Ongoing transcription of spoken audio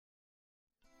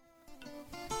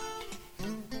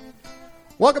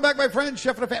Welcome back, my friends.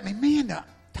 Chef and the Family. Man, the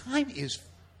time is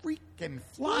freaking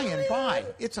flying by.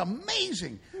 It's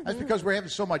amazing. That's because we're having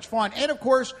so much fun. And, of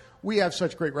course, we have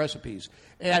such great recipes.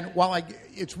 And while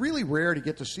it's really rare to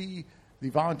get to see the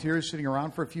volunteers sitting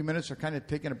around for a few minutes or kind of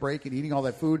taking a break and eating all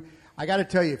that food, I got to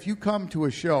tell you, if you come to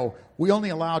a show, we only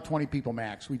allow 20 people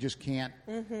max. We just can't.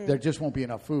 There just won't be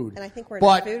enough food. And I think we're in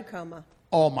a food coma.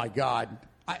 Oh, my God.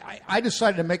 I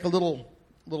decided to make a little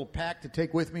pack to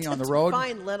take with me on the road.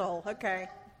 Fine little, okay.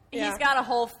 Yeah. He's got a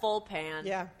whole full pan.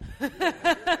 Yeah.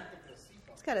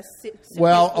 It's got a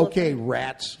well, okay,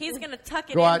 rats. He's going to tuck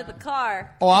it Go into out. the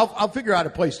car. Oh, I'll figure out a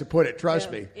place to put it.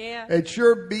 Trust me. Yeah. It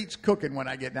sure beats cooking when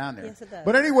I get down there. Yes, it does.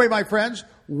 But anyway, my friends,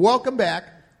 welcome back.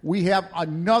 We have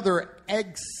another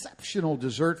exceptional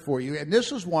dessert for you, and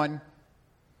this is one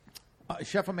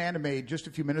Chef Amanda made just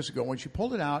a few minutes ago. When she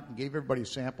pulled it out and gave everybody a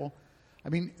sample, I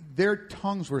mean, their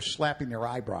tongues were slapping their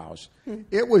eyebrows.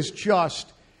 It was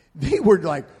just, they were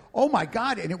like, oh, my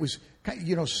God. And it was,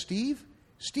 Steve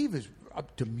is a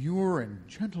demure and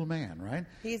gentle man, right?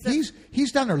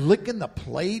 He's down there licking the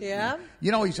plate. Yeah.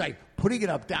 And, he's like putting it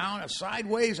up, down,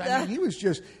 sideways. I mean,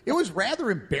 it was rather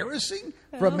embarrassing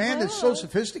for a man that's so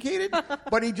sophisticated,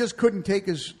 but he just couldn't take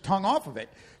his tongue off of it.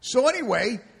 So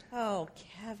anyway. Oh,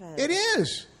 Kevin. It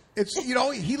is. It's,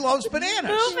 he loves bananas.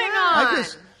 Moving on.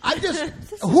 I just,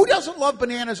 who doesn't love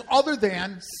bananas other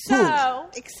than who?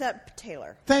 Except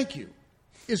Taylor. Thank you.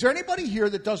 Is there anybody here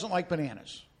that doesn't like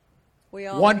bananas? We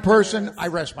all One like person, bananas. I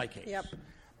rest my case. Yep.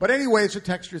 But anyway, it's a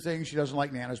texture thing. She doesn't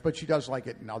like bananas, but she does like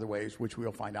it in other ways, which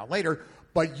we'll find out later.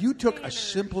 But you took a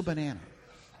simple banana.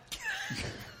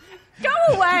 Go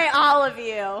away, all of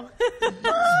you.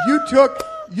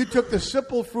 You took the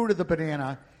simple fruit of the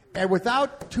banana, and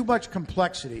without too much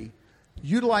complexity,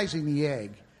 utilizing the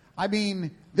egg, I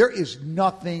mean, there is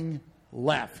nothing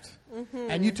left.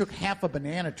 And you took half a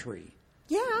banana tree.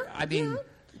 Yeah. I mean,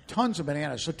 tons of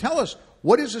bananas. So tell us,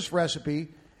 what is this recipe,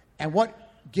 and what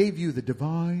gave you the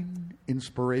divine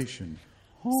inspiration?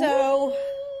 So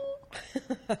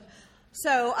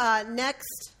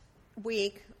next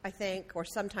week, I think, or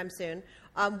sometime soon,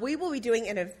 we will be doing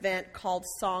an event called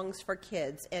Songs for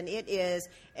Kids, and it is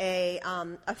a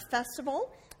festival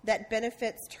that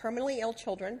benefits terminally ill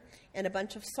children, and a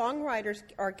bunch of songwriters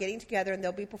are getting together, and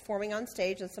they'll be performing on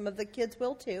stage, and some of the kids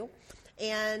will too.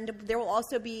 And there will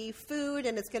also be food,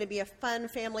 and it's going to be a fun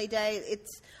family day.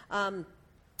 It's going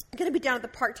to be down at the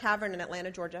Park Tavern in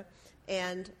Atlanta, Georgia.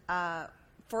 And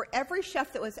for every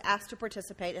chef that was asked to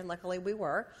participate, and luckily we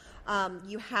were,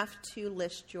 you have to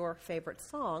list your favorite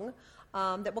song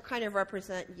that will kind of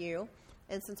represent you.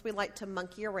 And since we like to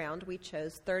monkey around, we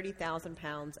chose 30,000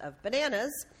 pounds of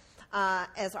bananas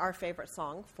as our favorite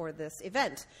song for this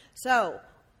event. So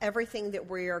everything that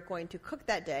we are going to cook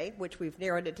that day, which we've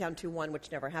narrowed it down to one,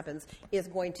 which never happens, is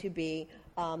going to be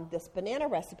this banana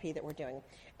recipe that we're doing.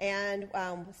 And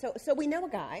so we know a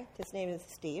guy. His name is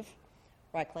Steve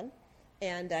Reichlin.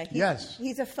 And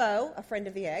he's a friend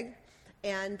of the egg.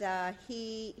 And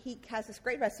he has this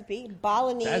great recipe,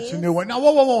 bolognese. That's a new one. Now,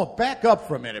 whoa. Back up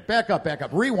for a minute. Back up.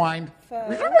 Rewind.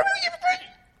 Faux.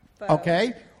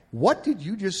 Okay. What did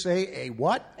you just say? A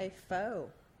what? A faux.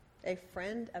 A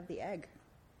friend of the egg.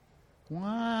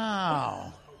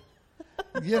 Wow.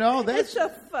 That's... It's a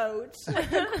quote.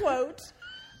 Quote.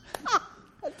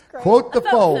 That's great. Quote the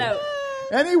foe. No.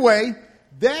 Anyway,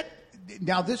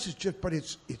 now this is just, but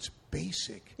it's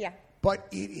basic. Yeah. But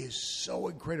it is so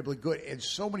incredibly good, and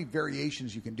so many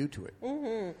variations you can do to it.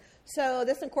 Mm-hmm. So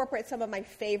this incorporates some of my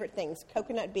favorite things,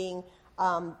 coconut being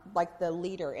like the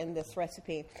leader in this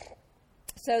recipe.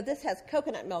 So this has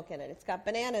coconut milk in it. It's got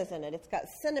bananas in it. It's got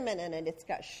cinnamon in it. It's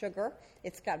got sugar.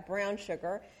 It's got brown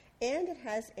sugar. And it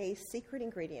has a secret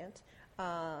ingredient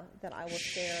that I will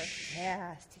share.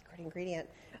 Yeah, secret ingredient,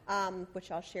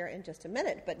 which I'll share in just a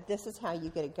minute. But this is how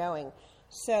you get it going.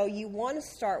 So you want to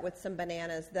start with some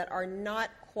bananas that are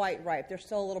not quite ripe. They're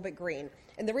still a little bit green.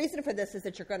 And the reason for this is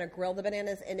that you're going to grill the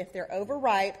bananas, and if they're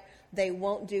overripe, they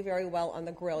won't do very well on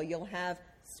the grill. You'll have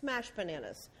smashed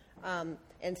bananas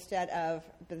instead of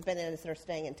the bananas that are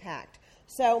staying intact.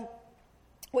 So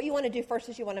what you want to do first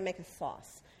is you want to make a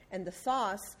sauce. And the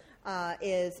sauce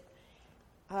is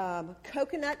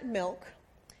coconut milk,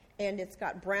 and it's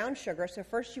got brown sugar. So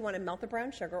first you want to melt the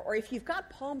brown sugar, or if you've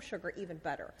got palm sugar, even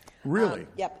better. Really?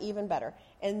 Yep, even better.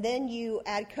 And then you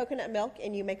add coconut milk,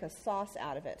 and you make a sauce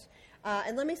out of it.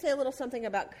 And let me say a little something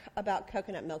about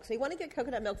coconut milk. So you want to get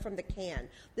coconut milk from the can.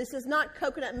 This is not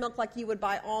coconut milk like you would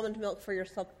buy almond milk for your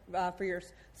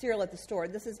cereal at the store.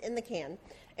 This is in the can.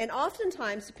 And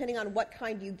oftentimes, depending on what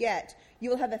kind you get, you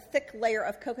will have a thick layer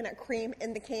of coconut cream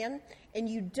in the can, and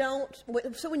you don't.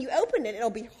 So when you open it, it'll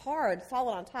be hard,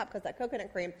 solid on top because that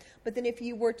coconut cream. But then if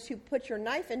you were to put your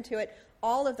knife into it,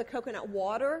 all of the coconut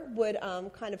water would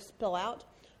kind of spill out.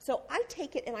 So I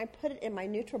take it and I put it in my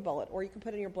NutriBullet, or you can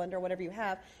put it in your blender, whatever you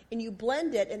have, and you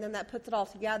blend it, and then that puts it all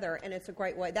together, and it's a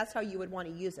great way. That's how you would want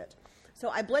to use it. So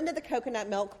I blended the coconut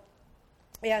milk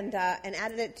and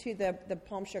added it to the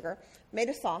palm sugar, made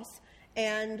a sauce,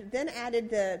 and then added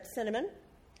the cinnamon,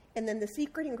 and then the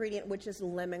secret ingredient, which is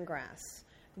lemongrass.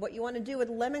 What you want to do with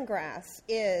lemongrass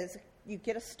is you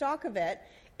get a stalk of it,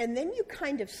 and then you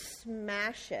kind of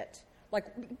smash it. Like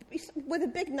with a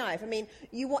big knife. I mean,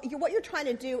 what you're trying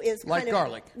to do is like kind of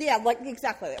garlic. Yeah,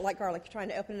 exactly like garlic. You're trying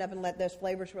to open it up and let those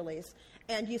flavors release.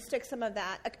 And you stick some of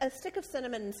that, a stick of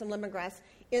cinnamon and some lemongrass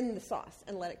in the sauce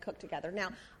and let it cook together. Now,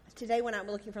 today when I'm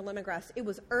looking for lemongrass, it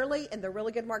was early and the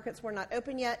really good markets were not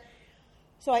open yet.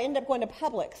 So I ended up going to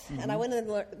Publix, and I went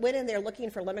in there looking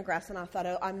for lemongrass, and I thought,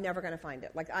 oh, I'm never going to find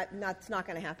it. That's not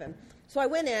going to happen. So I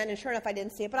went in, and sure enough, I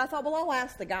didn't see it. But I thought, well, I'll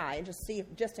ask the guy and just see,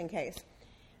 just in case.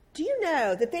 Do you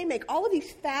know that they make all of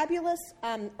these fabulous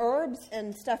herbs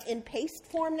and stuff in paste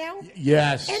form now?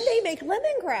 Yes. And they make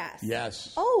lemongrass.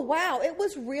 Yes. Oh, wow.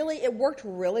 It worked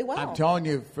really well. I'm telling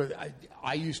you,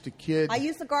 I used to kid. I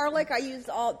used the garlic. I used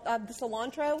all the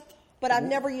cilantro, but I've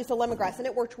never used the lemongrass, and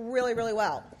it worked really, really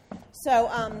well. So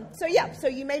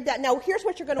you made that. Now, here's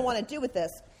what you're going to want to do with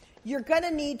this. You're going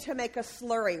to need to make a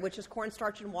slurry, which is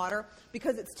cornstarch and water,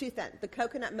 because it's too thin. The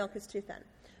coconut milk is too thin.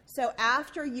 So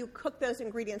after you cook those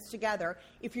ingredients together,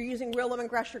 if you're using real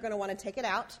lemongrass, you're going to want to take it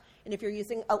out. And if you're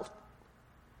using...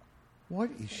 What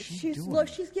is she doing? Look,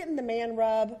 she's getting the man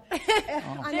rub.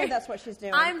 I know that's what she's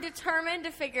doing. I'm determined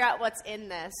to figure out what's in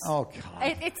this. Oh,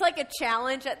 God. It's like a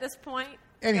challenge at this point.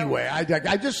 Anyway,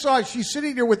 I just saw she's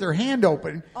sitting there with her hand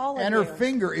open, and her you.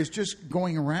 finger is just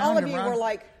going around All of and you around. were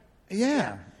like...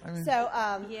 Yeah. I mean, So,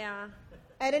 Yeah.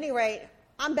 at any rate...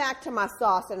 I'm back to my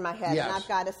sauce in my head, Yes. and I've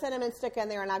got a cinnamon stick in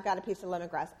there, and I've got a piece of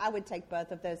lemongrass. I would take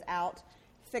both of those out,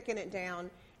 thicken it down,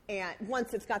 and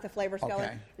once it's got the flavors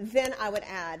going, then I would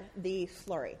add the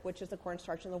slurry, which is the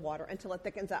cornstarch and the water, until it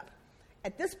thickens up.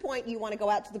 At this point, you want to go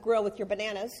out to the grill with your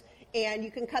bananas, and you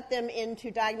can cut them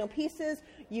into diagonal pieces.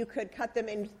 You could cut them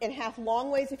in half long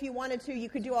ways if you wanted to. You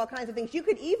could do all kinds of things. You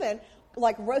could even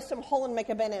roast them whole and make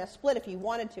a banana split if you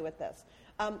wanted to with this.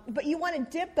 But you want to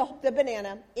dip the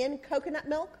banana in coconut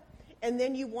milk, and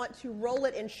then you want to roll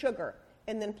it in sugar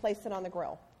and then place it on the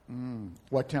grill.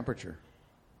 what temperature?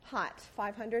 Hot,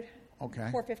 500.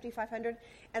 Okay. 450, 500.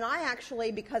 And I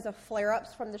actually, because of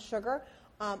flare-ups from the sugar,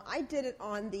 I did it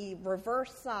on the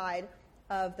reverse side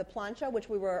of the plancha, which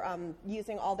we were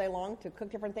using all day long to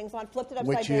cook different things on. Flipped it upside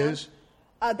Which down. is?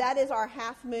 That is our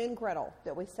half moon griddle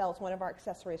that we sell as one of our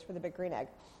accessories for the Big Green Egg.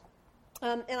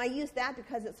 And I use that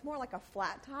because it's more like a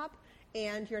flat top,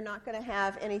 and you're not going to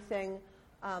have anything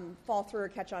fall through or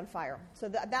catch on fire. So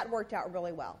that worked out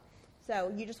really well.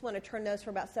 So you just want to turn those for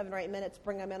about 7 or 8 minutes,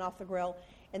 bring them in off the grill,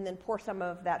 and then pour some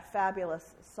of that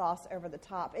fabulous sauce over the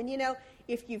top. And,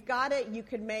 if you've got it, you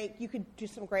could do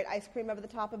some great ice cream over the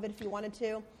top of it if you wanted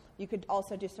to. You could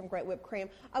also do some great whipped cream.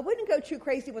 I wouldn't go too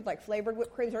crazy with flavored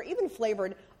whipped creams or even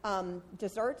flavored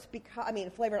desserts,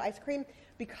 flavored ice cream,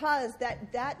 because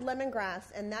that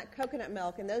lemongrass and that coconut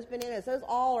milk and those bananas,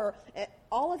 all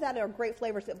of that are great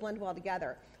flavors that blend well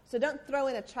together. So don't throw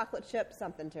in a chocolate chip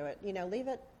something to it. Leave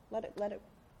it, let it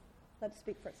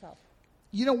speak for itself.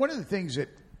 One of the things that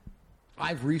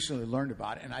I've recently learned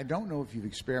about, and I don't know if you've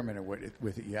experimented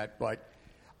with it yet, but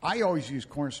I always use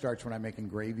cornstarch when I'm making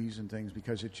gravies and things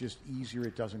because it's just easier.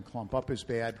 It doesn't clump up as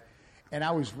bad. And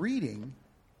I was reading,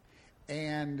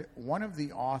 and one of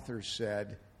the authors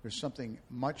said there's something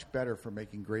much better for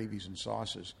making gravies and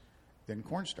sauces than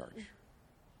cornstarch.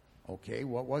 Okay,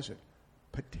 what was it?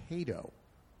 Potato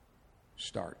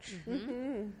starch.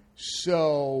 Mm-hmm.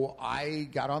 So I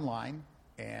got online,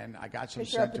 and I got some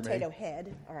sent to me. You're a potato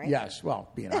head, all right? Yes, well,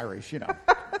 being Irish,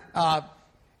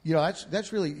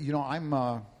 that's really,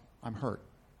 I'm hurt.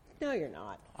 No, you're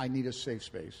not. I need a safe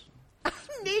space.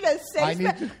 Need a safe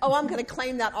space? Oh, I'm going to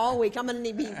claim that all week. I'm going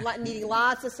to be needing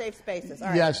lots of safe spaces. All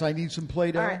right. Yes, I need some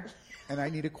Play-Doh, All right. and I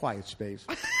need a quiet space.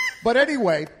 But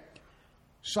anyway,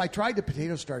 so I tried the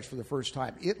potato starch for the first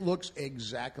time. It looks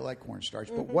exactly like cornstarch,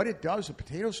 but what it does, the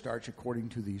potato starch, according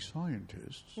to these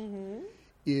scientists,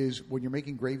 is when you're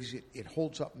making gravies, it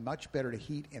holds up much better to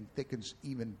heat and thickens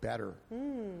even better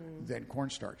than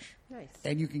cornstarch. Nice.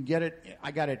 And you can get it,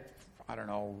 I got it I don't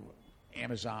know,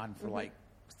 Amazon for like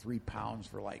 3 pounds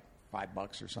for like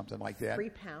 $5 or something like that. 3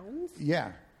 pounds?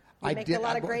 Yeah. You make a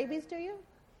lot of gravies, do you?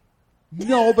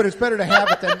 No, but it's better to have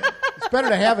it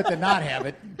than not have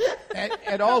it.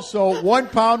 And also, 1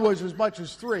 pound was as much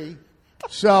as 3.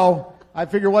 So I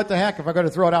figure, what the heck if I'm going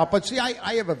to throw it out? But see,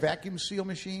 I have a vacuum seal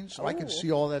machine, so I can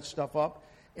seal all that stuff up,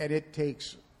 and it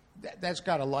takes. That's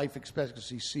got a life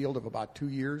expectancy sealed of about 2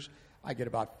 years. I get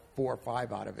about 4 or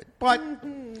 5 out of it. But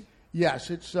yes,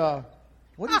 it's.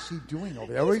 What is he doing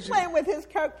over there? He's playing with his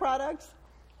Coke products.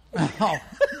 Oh.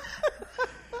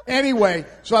 Anyway,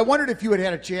 so I wondered if you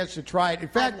had a chance to try it. In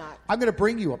fact, I'm going to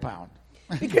bring you a pound.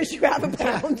 Because you have a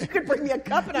pound. You could bring me a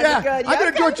cup and I'd be good. I'm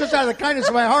going to do it just out of the kindness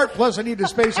of my heart. Plus, I need the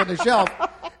space on the shelf.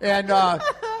 And, I'll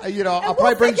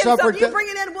probably bring some for... You bring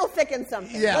it in, we'll thicken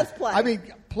something. Yeah. Let's play. I mean,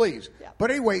 please. Yeah.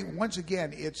 But anyway, once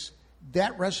again,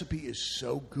 that recipe is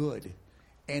so good.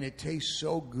 And it tastes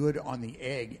so good on the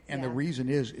egg. And the reason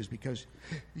is because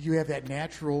you have that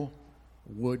natural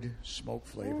wood smoke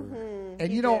flavor. Mm-hmm,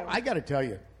 and, I got to tell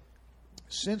you,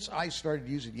 since I started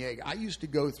using the egg, I used to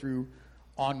go through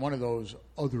on one of those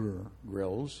other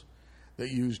grills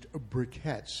that used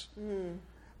briquettes.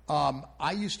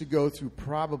 I used to go through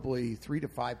probably 3 to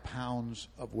 5 pounds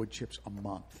of wood chips a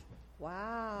month.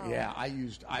 Wow. Yeah,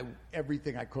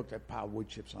 everything I cooked, I piled wood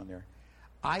chips on there.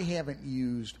 I haven't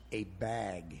used a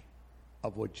bag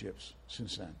of wood chips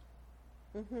since then.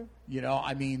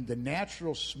 Mm-hmm. The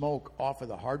natural smoke off of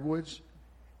the hardwoods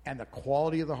and the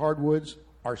quality of the hardwoods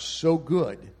are so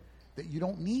good that you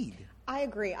don't need. I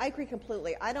agree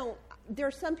completely. There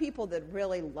are some people that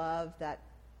really love that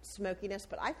smokiness,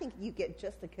 but I think you get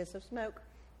just the kiss of smoke,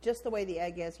 just the way the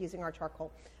egg is using our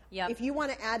charcoal. Yep. If you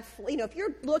want to add, if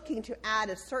you're looking to add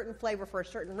a certain flavor for a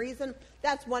certain reason,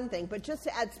 that's one thing. But just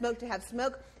to add smoke to have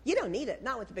smoke, you don't need it.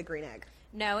 Not with the Big Green Egg.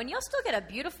 No, and you'll still get a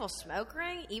beautiful smoke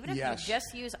ring, even if you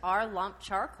just use our lump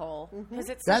charcoal, because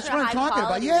it's That's such a what I'm talking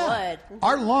about. high-quality Yeah, wood.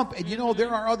 our lump, and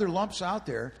there are other lumps out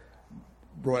there.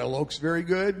 Royal Oak's very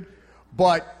good,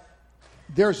 but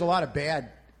there's a lot of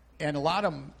bad, and a lot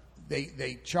of them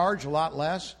they charge a lot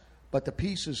less, but the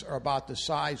pieces are about the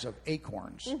size of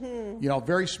acorns.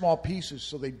 Very small pieces,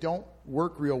 so they don't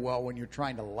work real well when you're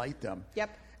trying to light them.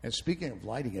 Yep. And speaking of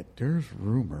lighting it, there's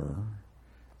rumor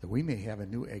that we may have a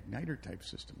new igniter type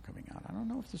system coming out. I don't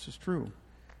know if this is true,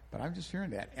 but I'm just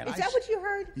hearing that. And is that what you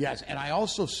heard? Yes, and I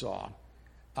also saw,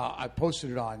 I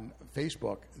posted it on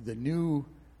Facebook, the new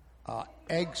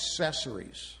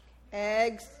Egg-cessories.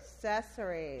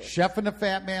 Egg-cessories. Chef and the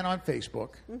Fat Man on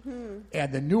Facebook.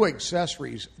 And the new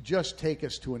Egg-cessories just take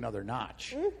us to another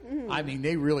notch. I mean,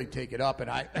 they really take it up.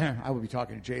 And I will be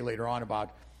talking to Jay later on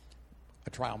about a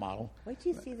trial model. Wait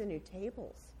till you see the new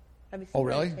tables. Have you seen Oh,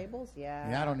 really? the tables? Yeah.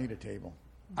 Yeah, I don't need a table.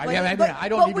 But I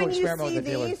don't need to experiment when with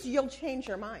the you dealer. see these, you'll change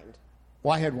your mind.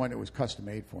 Well, I had one that was custom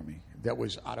made for me that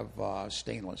was out of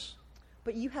stainless.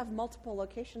 But you have multiple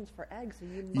locations for eggs. So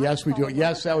you might Yes, we do. fall in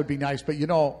Yes, love that would be nice. But,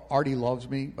 Artie loves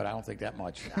me, but I don't think that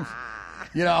much.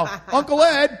 Uncle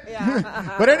Ed.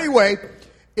 But anyway,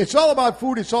 it's all about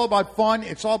food. It's all about fun.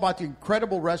 It's all about the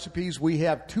incredible recipes. We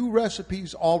have 2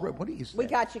 recipes already. What is that? We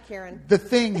got you, Karen. The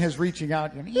thing is reaching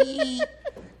out.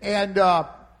 And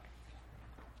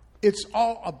it's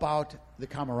all about the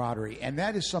camaraderie. And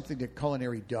that is something that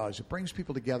culinary does. It brings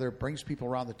people together. It brings people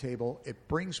around the table. It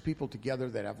brings people together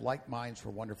that have like minds for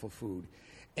wonderful food.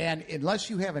 And unless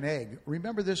you have an egg,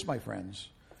 remember this, my friends.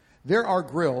 There are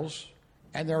grills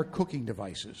and there are cooking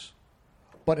devices.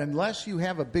 But unless you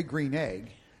have a Big Green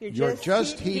Egg, you're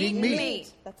just heating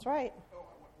meat. That's right.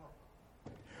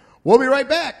 We'll be right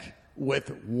back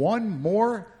with one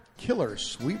more killer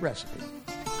sweet recipe.